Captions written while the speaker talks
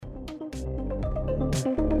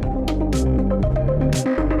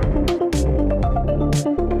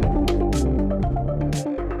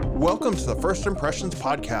Welcome to the First Impressions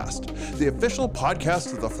Podcast, the official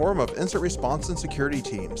podcast of the Forum of Incident Response and Security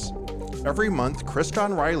Teams. Every month, Chris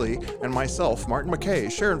John Riley and myself, Martin McKay,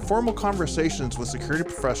 share informal conversations with security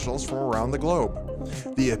professionals from around the globe.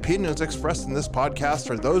 The opinions expressed in this podcast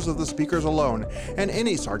are those of the speakers alone, and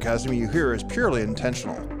any sarcasm you hear is purely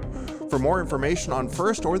intentional. For more information on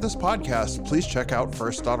FIRST or this podcast, please check out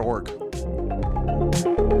first.org.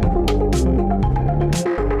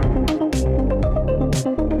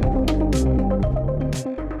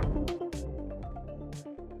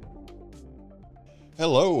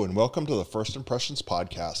 Hello and welcome to the First Impressions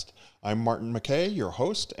Podcast. I'm Martin McKay, your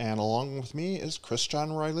host, and along with me is Chris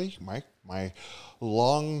John Riley, my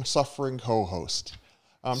long-suffering co-host.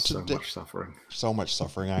 So much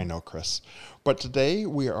suffering, I know, Chris. But today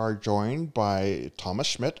we are joined by Thomas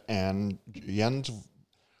Schmidt and Jens,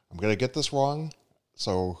 I'm going to get this wrong,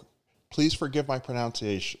 so please forgive my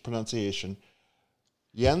pronunciation,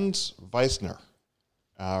 Jens Weissner.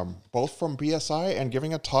 Both from BSI and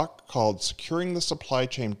giving a talk called Securing the Supply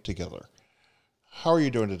Chain Together. How are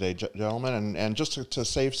you doing today, gentlemen? And just to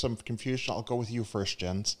save some confusion, I'll go with you first,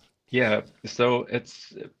 Jens. Yeah, so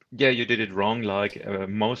you did it wrong, like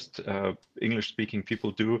most English-speaking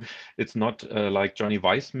people do. It's not like Johnny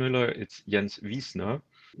Weissmuller, it's Jens Wiesner.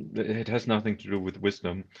 It has nothing to do with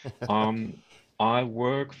wisdom. I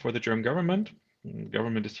work for the German government.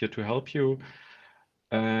 Government is here to help you.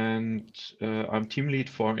 And I'm team lead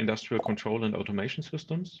for industrial control and automation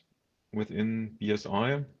systems within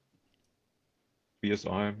BSI.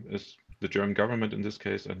 BSI is the German government in this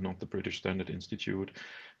case and not the British Standard Institute,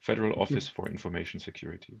 Federal Office for Information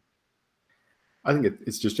Security. I think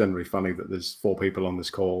it's just generally funny that there's 4 people on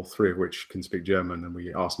this call, 3 of which can speak German, and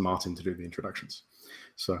we asked Martin to do the introductions.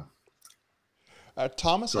 So,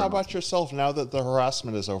 Thomas, how about yourself now that the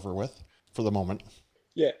harassment is over with for the moment?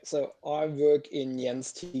 Yeah, so I work in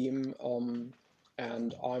Jens' team,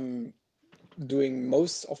 and I'm doing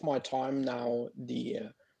most of my time now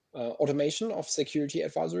the automation of security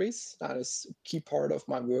advisories. That is a key part of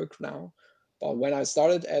my work now. But when I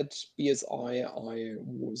started at BSI, I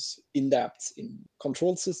was in depth in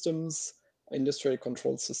control systems, industrial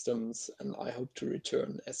control systems, and I hope to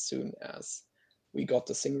return as soon as we got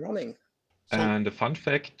the thing running. And a fun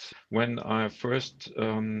fact, when I first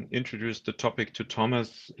introduced the topic to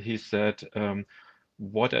Thomas, he said,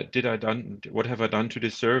 what have I done to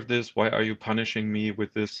deserve this? Why are you punishing me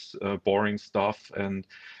with this boring stuff? And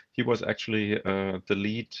he was actually the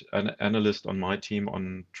lead analyst on my team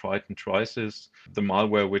on Triton Trisys, the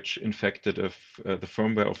malware which infected the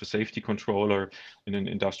firmware of a safety controller in an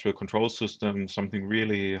industrial control system, something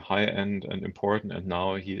really high-end and important. And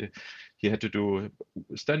now he had to do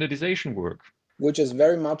standardization work. Which is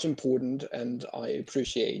very much important, and I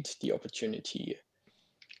appreciate the opportunity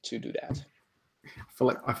to do that.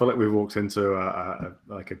 I feel like we've walked into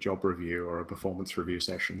a job review or a performance review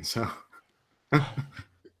session. So,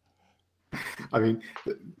 I mean,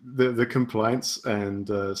 the compliance and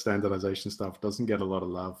standardization stuff doesn't get a lot of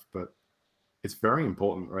love, but it's very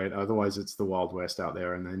important, right? Otherwise, it's the Wild West out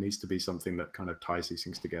there, and there needs to be something that kind of ties these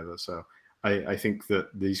things together. So I think that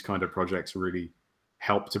these kind of projects really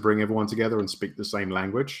help to bring everyone together and speak the same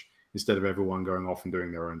language instead of everyone going off and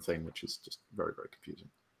doing their own thing, which is just very, very confusing.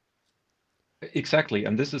 Exactly.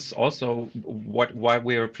 And this is also why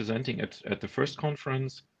we are presenting at the first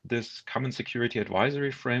conference. This Common Security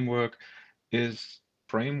Advisory Framework is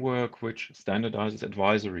framework which standardizes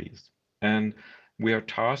advisories. And we are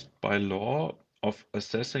tasked by law of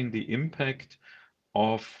assessing the impact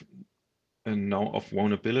of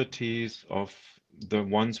vulnerabilities, of the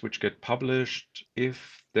ones which get published,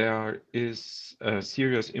 if there is a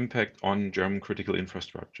serious impact on German critical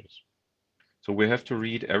infrastructures. So we have to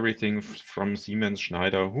read everything from Siemens,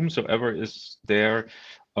 Schneider, whomsoever is there,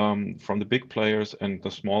 from the big players and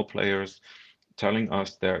the small players, telling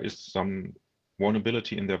us there is some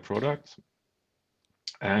vulnerability in their products,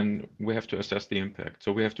 and we have to assess the impact.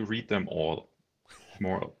 So we have to read them all.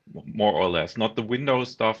 More or less, not the Windows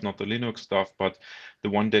stuff, not the Linux stuff, but the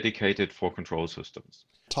one dedicated for control systems.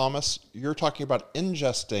 Thomas, you're talking about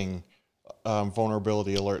ingesting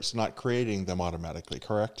vulnerability alerts, not creating them automatically,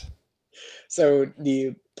 correct? So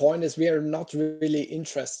the point is we are not really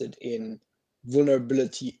interested in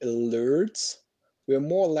vulnerability alerts. We're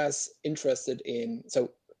more or less interested in, so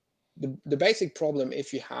the basic problem,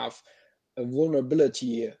 if you have a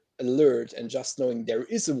vulnerability alert and just knowing there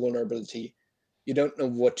is a vulnerability, you don't know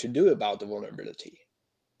what to do about the vulnerability.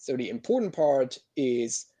 So the important part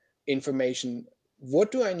is information.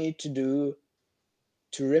 What do I need to do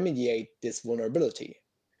to remediate this vulnerability.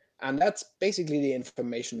 And that's basically the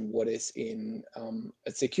information what is in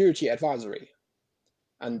a security advisory.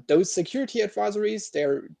 And those security advisories,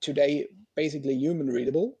 they're today basically human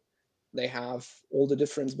readable. They have all the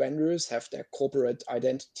different vendors have their corporate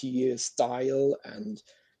identity, style, and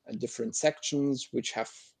different sections, which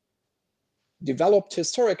have developed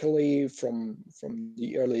historically from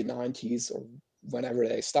the early 90s or whenever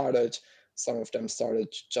they started. Some of them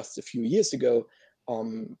started just a few years ago,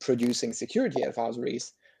 producing security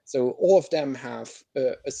advisories. So all of them have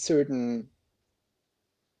a certain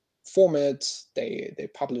format. They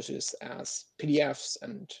publish this as PDFs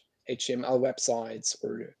and HTML websites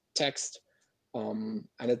or text. And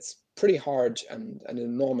it's pretty hard and an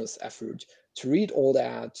enormous effort to read all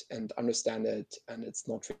that and understand it, and it's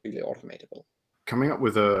not really automatable. Coming up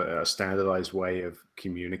with a standardized way of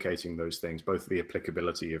communicating those things, both the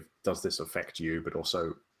applicability of does this affect you, but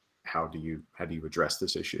also how do you address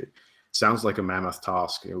this issue, sounds like a mammoth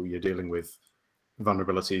task. You're dealing with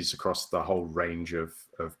vulnerabilities across the whole range of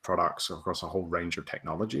products, across a whole range of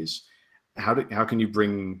technologies. How can you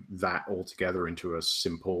bring that all together into a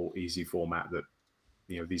simple, easy format that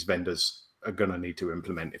these vendors are going to need to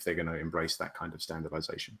implement if they're going to embrace that kind of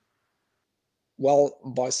standardization? Well,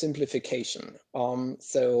 by simplification, and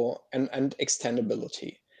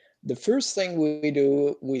extendability. The first thing we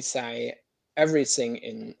do, we say everything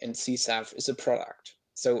in CSAF is a product.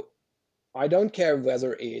 So I don't care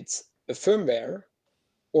whether it's a firmware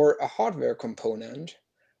or a hardware component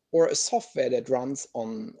or a software that runs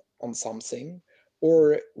on something,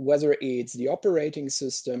 or whether it's the operating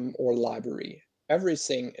system or library.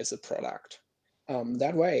 Everything is a product.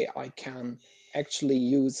 That way I can actually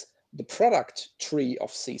use the product tree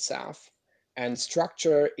of CSAF and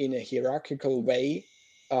structure in a hierarchical way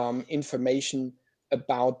information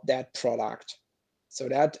about that product. So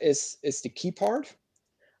that is the key part.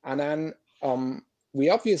 And then we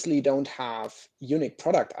obviously don't have unique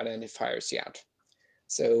product identifiers yet.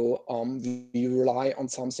 So we rely on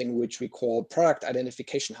something which we call product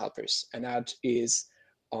identification helpers. And that is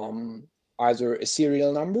either a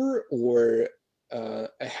serial number or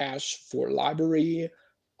a hash for library,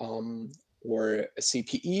 or a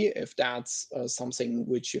CPE, if that's something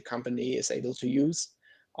which your company is able to use.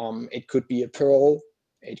 It could be a Perl,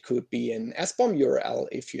 it could be an SBOM URL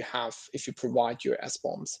if you provide your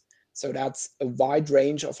SBOMs. So that's a wide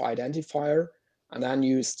range of identifier, and then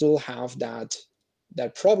you still have that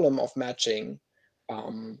problem of matching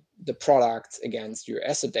the products against your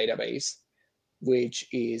asset database, which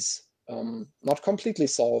is not completely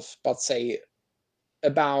solved, but say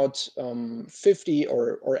about 50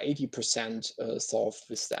 or 80% solved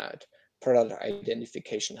with that product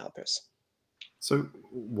identification helpers. So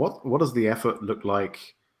what does the effort look like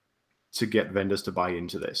to get vendors to buy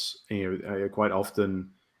into this? Quite often,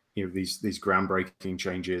 these groundbreaking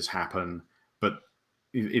changes happen, but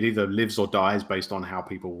it either lives or dies based on how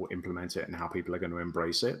people implement it and how people are going to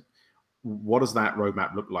embrace it. What does that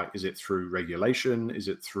roadmap look like? Is it through regulation? Is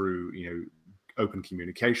it through open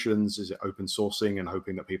communications? Is it open sourcing and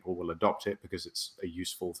hoping that people will adopt it because it's a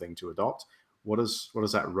useful thing to adopt? What does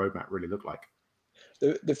that roadmap really look like?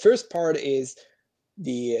 The first part is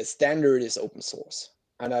the standard is open source,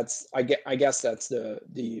 and that's I guess that's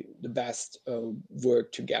the best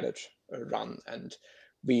work to get it run. And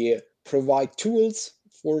we provide tools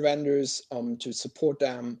for vendors to support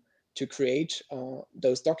them to create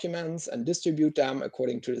those documents and distribute them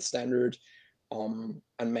according to the standard,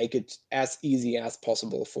 and make it as easy as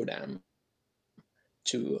possible for them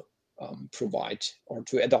to provide or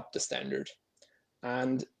to adopt the standard.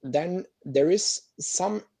 And then there is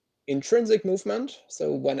some intrinsic movement.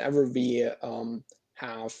 So whenever we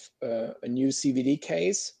have a new CVD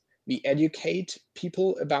case, we educate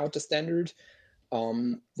people about the standard.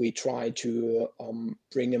 We try to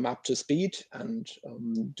bring them up to speed and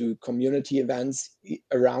do community events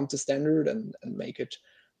around the standard and make it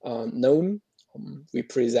known. We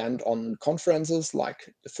present on conferences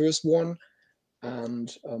like the first one,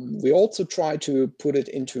 and we also try to put it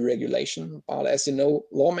into regulation. But as you know,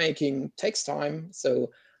 lawmaking takes time, so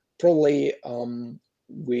probably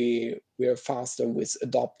we are faster with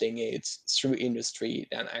adopting it through industry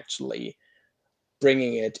than actually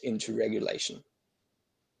bringing it into regulation.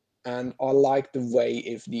 And I like the way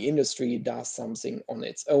if the industry does something on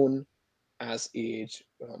its own, as it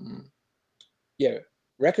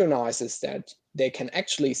recognizes that they can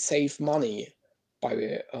actually save money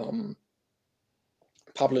by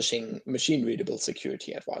publishing machine-readable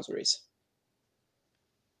security advisories.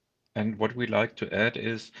 And what we like to add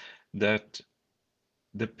is that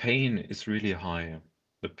the pain is really high.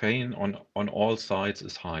 The pain on all sides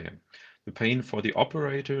is high. The pain for the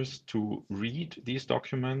operators to read these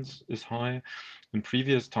documents is high. In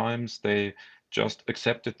previous times, they just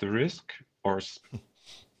accepted the risk, or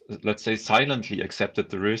let's say silently accepted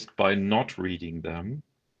the risk by not reading them.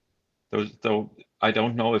 So I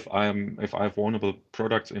don't know if I have vulnerable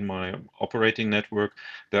products in my operating network,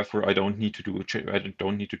 therefore I don't need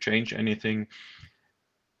to change anything.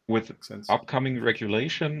 With upcoming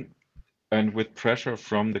regulation and with pressure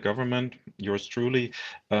from the government, yours truly,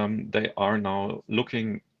 they are now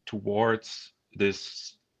looking towards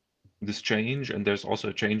this change, and there's also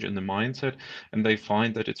a change in the mindset, and they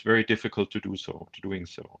find that it's very difficult to doing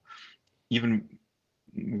so. Even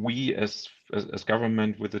we as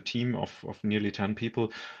government, with a team of nearly 10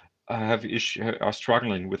 people, are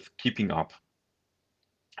struggling with keeping up.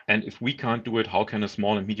 And if we can't do it, how can a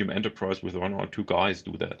small and medium enterprise with 1 or 2 guys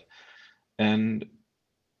do that? And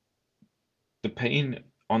the pain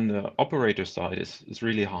on the operator side is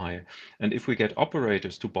really high. And if we get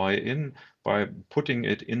operators to buy in by putting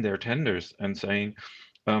it in their tenders and saying,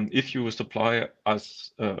 if you supply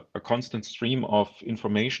us a constant stream of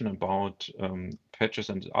information about patches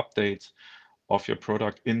and updates of your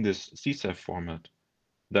product in this CSAF format,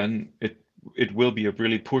 then it will be a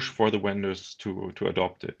really push for the vendors to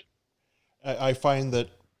adopt it. I find that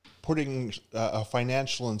putting a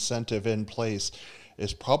financial incentive in place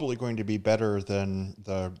is probably going to be better than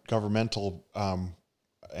the governmental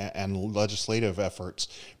and legislative efforts,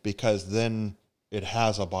 because then it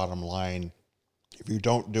has a bottom line. If you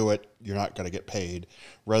don't do it, you're not going to get paid,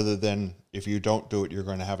 rather than if you don't do it, you're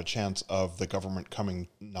going to have a chance of the government coming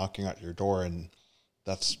knocking at your door, and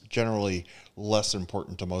that's generally less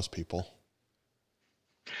important to most people.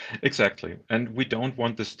 Exactly. And we don't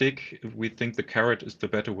want the stick. We think the carrot is the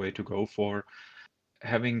better way to go for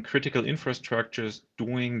having critical infrastructures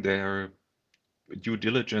doing their due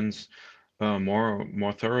diligence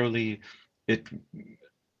more thoroughly.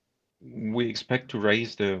 We expect to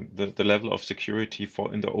raise the level of security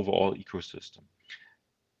in the overall ecosystem.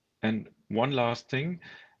 And one last thing,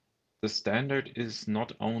 the standard is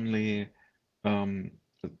not only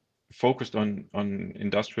focused on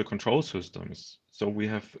industrial control systems. So we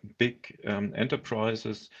have big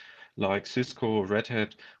enterprises like Cisco, Red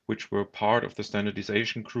Hat, which were part of the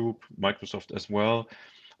standardization group, Microsoft as well,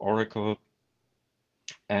 Oracle,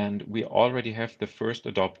 and we already have the first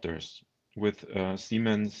adopters with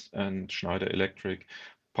Siemens and Schneider Electric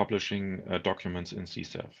publishing documents in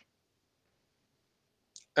CSAF.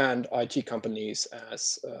 And IT companies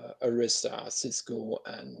as Arista, Cisco,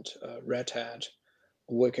 and Red Hat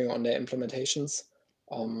working on their implementations.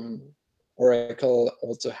 Oracle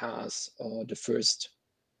also has the first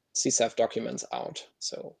CSAF documents out,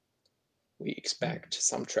 so we expect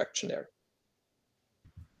some traction there.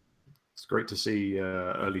 It's great to see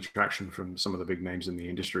early traction from some of the big names in the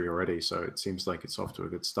industry already, so it seems like it's off to a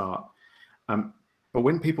good start. But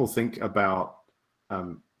when people think about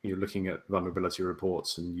looking at vulnerability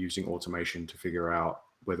reports and using automation to figure out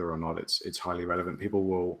whether or not it's highly relevant, people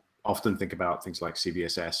will often think about things like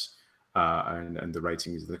CVSS and the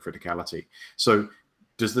ratings of the criticality. So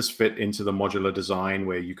does this fit into the modular design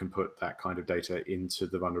where you can put that kind of data into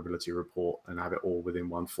the vulnerability report and have it all within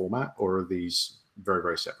one format, or are these very,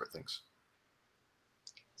 very separate things?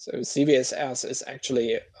 So CVSS is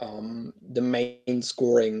actually the main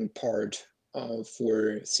scoring part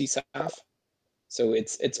for CSAF. So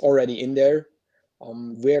it's already in there.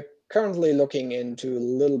 We're currently looking into a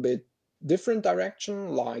little bit different direction,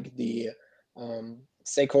 like the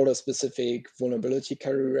stakeholder-specific vulnerability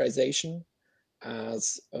categorization,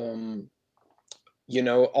 as often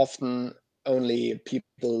only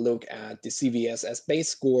people look at the CVSS base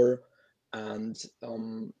score, and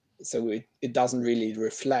so it doesn't really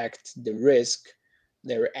reflect the risk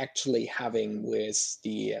they're actually having with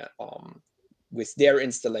the with their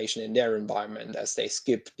installation in their environment, as they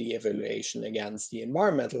skip the evaluation against the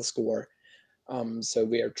environmental score. So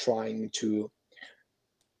we are trying to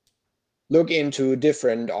look into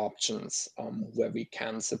different options where we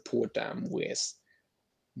can support them with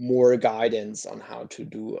more guidance on how to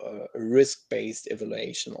do a risk-based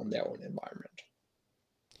evaluation on their own environment.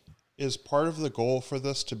 Is part of the goal for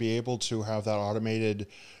this to be able to have that automated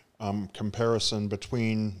comparison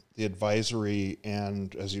between the advisory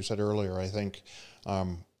and, as you said earlier, I think,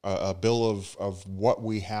 a bill of what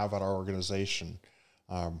we have at our organization?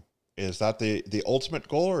 Is that the ultimate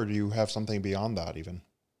goal, or do you have something beyond that even?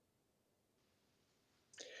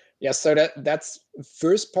 Yeah, so that's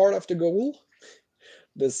first part of the goal.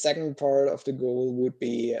 The second part of the goal would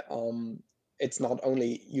be it's not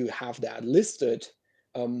only you have that listed,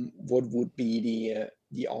 what would be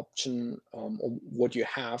the option or what you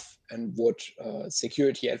have and what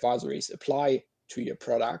security advisories apply to your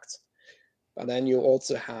product. But then you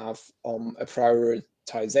also have a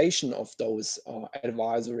prioritization of those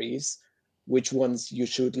advisories, which ones you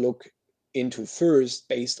should look into first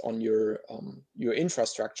based on your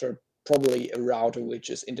infrastructure. Probably a router which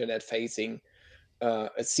is internet facing, a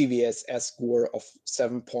CVSS score of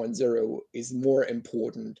 7.0 is more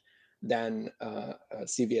important than a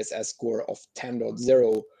CVSS score of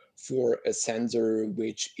 10.0 for a sensor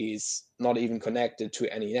which is not even connected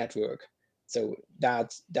to any network. So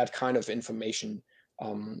that kind of information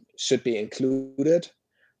should be included.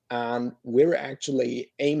 And we're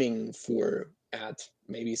actually aiming for, at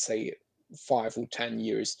maybe say 5 or 10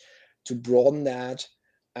 years, to broaden that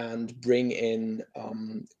and bring in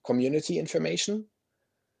community information,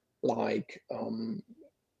 like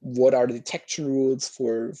what are the detection rules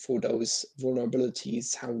for those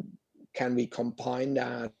vulnerabilities? How can we combine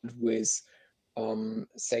that with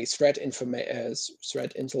say threat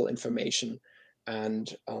intel information,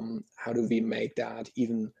 and how do we make that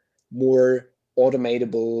even more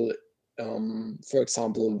automatable, for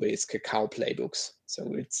example with Kakao playbooks.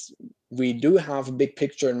 So we do have a big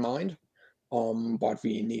picture in mind, but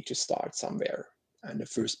we need to start somewhere, and the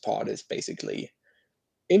first part is basically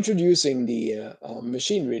introducing the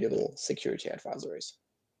machine readable security advisories.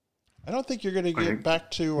 I don't think you're going to get back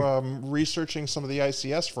to researching some of the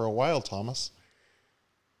ICS for a while, Thomas.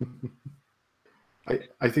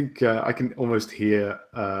 I think I can almost hear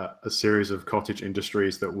a series of cottage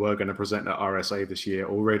industries that were going to present at RSA this year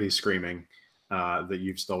already screaming that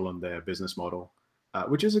you've stolen their business model,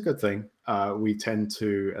 which is a good thing. We tend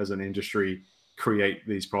to, as an industry, create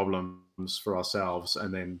these problems for ourselves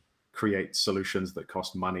and then create solutions that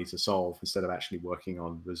cost money to solve instead of actually working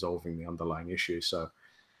on resolving the underlying issue. So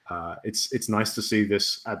it's nice to see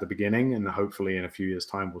this at the beginning, and hopefully in a few years'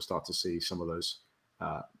 time, we'll start to see some of those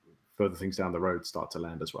further things down the road start to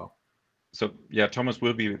land as well. So yeah, Thomas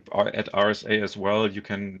will be at RSA as well. You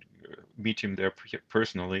can meet him there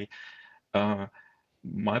personally.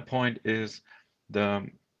 My point is the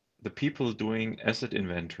people doing asset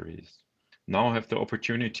inventories now have the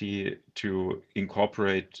opportunity to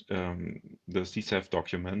incorporate the CSAF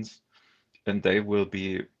documents, and they will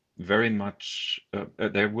be very much,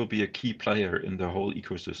 there will be a key player in the whole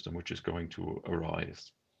ecosystem which is going to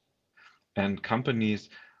arise. And companies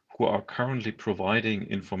who are currently providing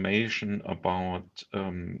information about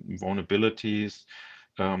vulnerabilities,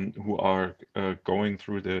 who are going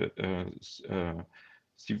through the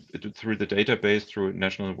database, through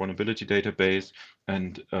National Vulnerability Database,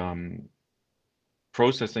 and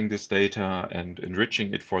processing this data and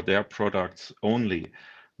enriching it for their products only,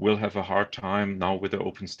 will have a hard time now with the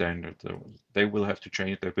open standard. They will have to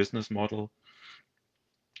change their business model.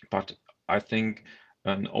 But I think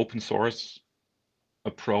an open source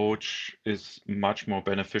approach is much more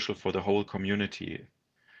beneficial for the whole community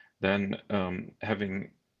than having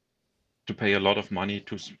to pay a lot of money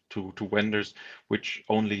to vendors which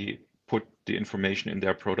only put the information in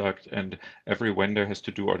their product, and every vendor has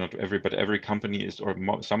to do, or not every, but every company is, or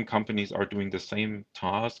some companies are doing the same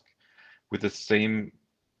task with the same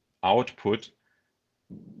output.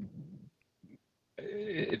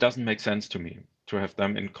 It doesn't make sense to me to have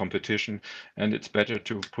them in competition, and it's better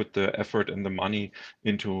to put the effort and the money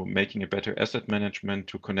into making a better asset management,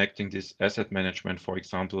 to connecting this asset management, for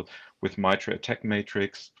example, with MITRE ATT&CK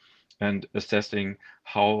matrix, and assessing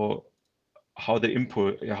how the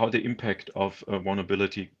impact of a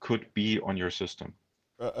vulnerability could be on your system.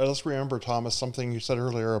 Let's remember, Thomas, something you said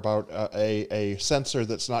earlier about a sensor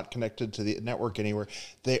that's not connected to the network anywhere.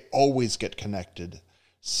 They always get connected.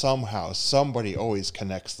 Somehow, somebody always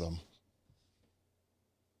connects them.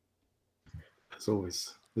 There's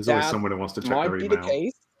always someone who wants to check their email. That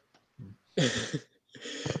might be the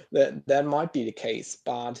case. that might be the case,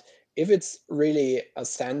 but if it's really a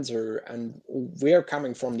sensor, and we're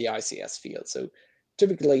coming from the ICS field, so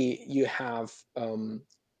typically you have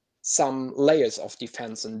some layers of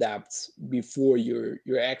defense and depths before your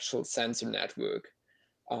actual sensor network.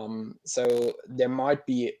 So there might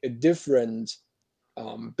be a different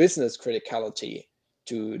business criticality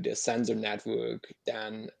to the sensor network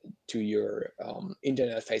than to your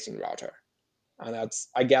internet-facing router, and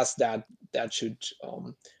I guess that should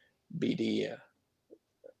be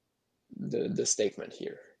the statement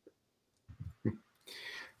here.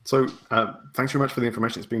 So thanks very much for the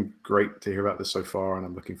information. It's been great to hear about this so far, and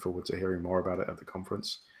I'm looking forward to hearing more about it at the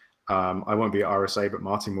conference. I won't be at RSA, but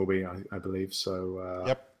Martin will be, I believe. So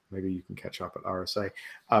yep. Maybe you can catch up at RSA.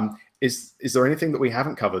 Is there anything that we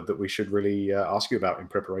haven't covered that we should really ask you about in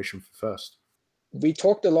preparation for FIRST? we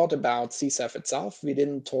talked a lot about CSAF itself. We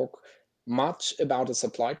didn't talk much about the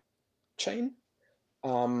supply chain.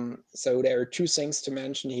 So there are two things to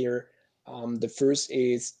mention here. The first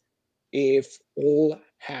is, if all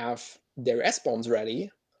have their SBOMs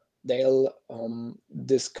ready, they'll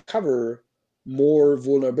discover more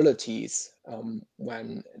vulnerabilities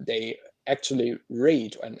when they actually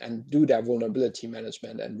read and do their vulnerability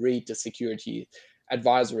management and read the security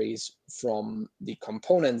advisories from the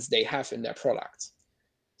components they have in their products.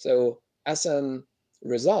 So as a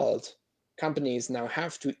result, companies now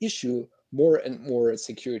have to issue more and more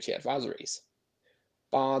security advisories.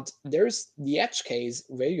 But there's the edge case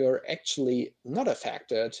where you're actually not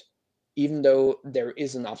affected, even though there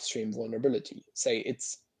is an upstream vulnerability. Say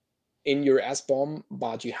it's in your SBOM,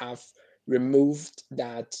 but you have removed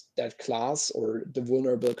that class or the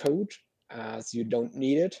vulnerable code as you don't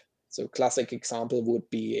need it. So classic example would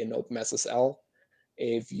be in OpenSSL.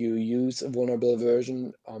 If you use a vulnerable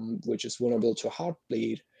version, which is vulnerable to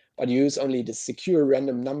Heartbleed, but you use only the secure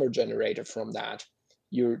random number generator from that,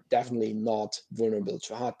 you're definitely not vulnerable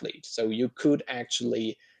to Heartbleed. So you could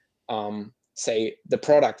actually say the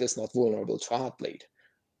product is not vulnerable to Heartbleed.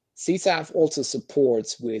 CSAF also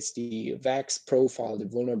supports with the VAX profile, the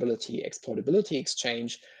Vulnerability Exploitability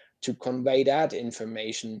Exchange, to convey that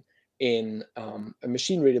information in a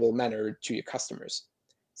machine-readable manner to your customers.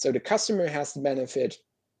 So the customer has the benefit.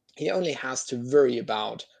 He only has to worry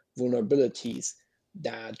about vulnerabilities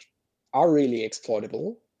that are really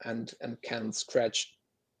exploitable and can scratch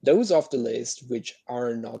those off the list which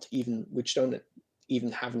don't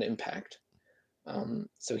even have an impact.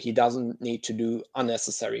 So he doesn't need to do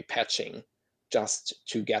unnecessary patching just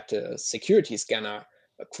to get the security scanner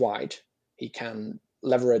acquired. He can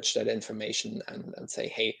leverage that information and say,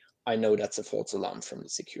 hey, I know that's a false alarm from the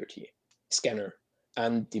security scanner.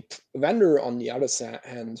 And the vendor, on the other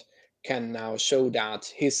hand, can now show that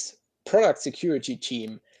his product security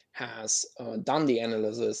team has done the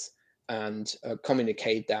analysis and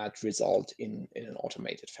communicate that result in an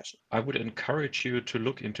automated fashion. I would encourage you to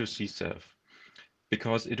look into CSAF,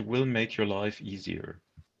 because it will make your life easier.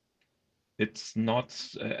 It's not,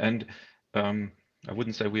 and I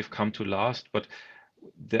wouldn't say we've come to last, but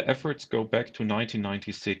the efforts go back to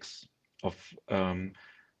 1996 of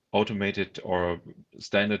automated or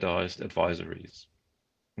standardized advisories.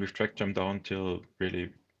 We've tracked them down till really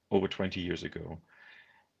over 20 years ago.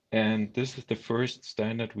 And this is the first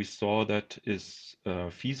standard we saw that is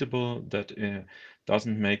feasible, that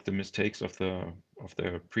doesn't make the mistakes of the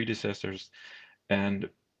predecessors. And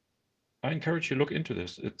I encourage you to look into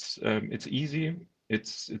this. It's easy,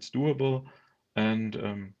 it's doable,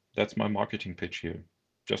 and that's my marketing pitch here.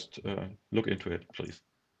 Just look into it, please.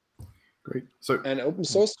 Great. And open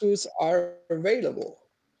source tools are available.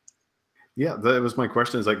 Yeah, that was my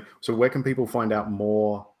question. Is like, so where can people find out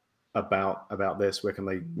more about this? Where can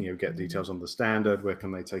they get details on the standard? Where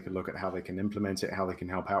can they take a look at how they can implement it, how they can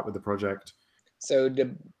help out with the project? So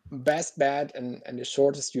the best bet and the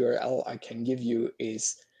shortest URL I can give you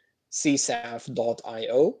is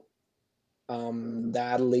csaf.io.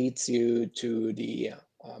 That leads you to the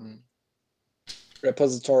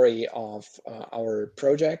repository of our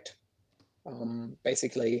project,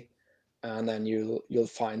 basically, and then you'll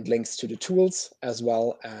find links to the tools, as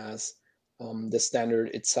well as the standard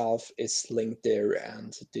itself is linked there,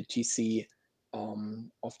 and the TC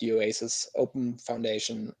of the OASIS Open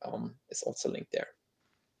Foundation is also linked there.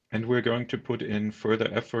 And we're going to put in further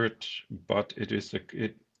effort, but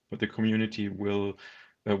but the community will.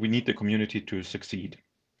 We need the community to succeed.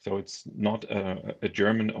 So it's not a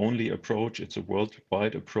German-only approach; it's a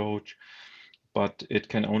worldwide approach, but it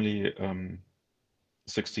can only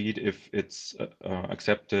succeed if it's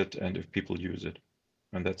accepted and if people use it.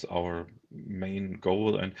 And that's our main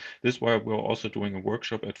goal. And this is why we're also doing a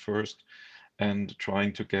workshop at first and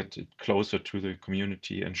trying to get it closer to the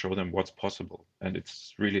community and show them what's possible. And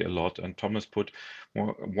it's really a lot. And Thomas put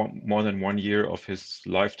more than 1 year of his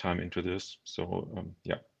lifetime into this. So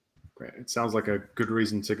yeah. Great. It sounds like a good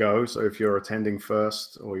reason to go. So if you're attending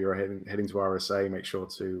first or you're heading to RSA, make sure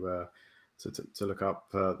to look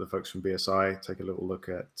up the folks from BSI, take a little look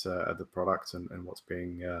at the product and what's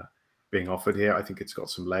being offered here. I think it's got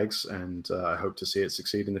some legs, and I hope to see it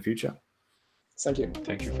succeed in the future. Thank you.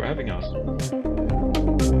 Thank you for having us.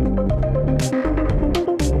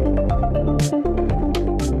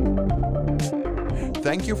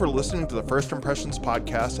 Thank you for listening to the First Impressions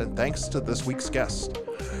podcast, and thanks to this week's guest.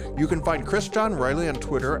 You can find Chris John Riley on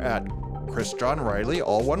Twitter at Chris John Riley,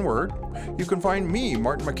 all one word. You can find me,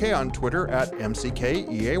 Martin McKay, on Twitter at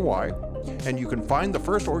MCKEAY, and you can find the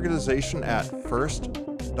FIRST organization at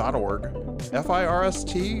first.org,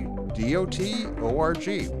 first.org.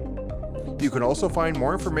 You can also find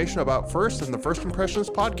more information about FIRST and the First Impressions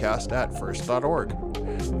podcast at first.org.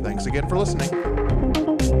 Thanks again for listening.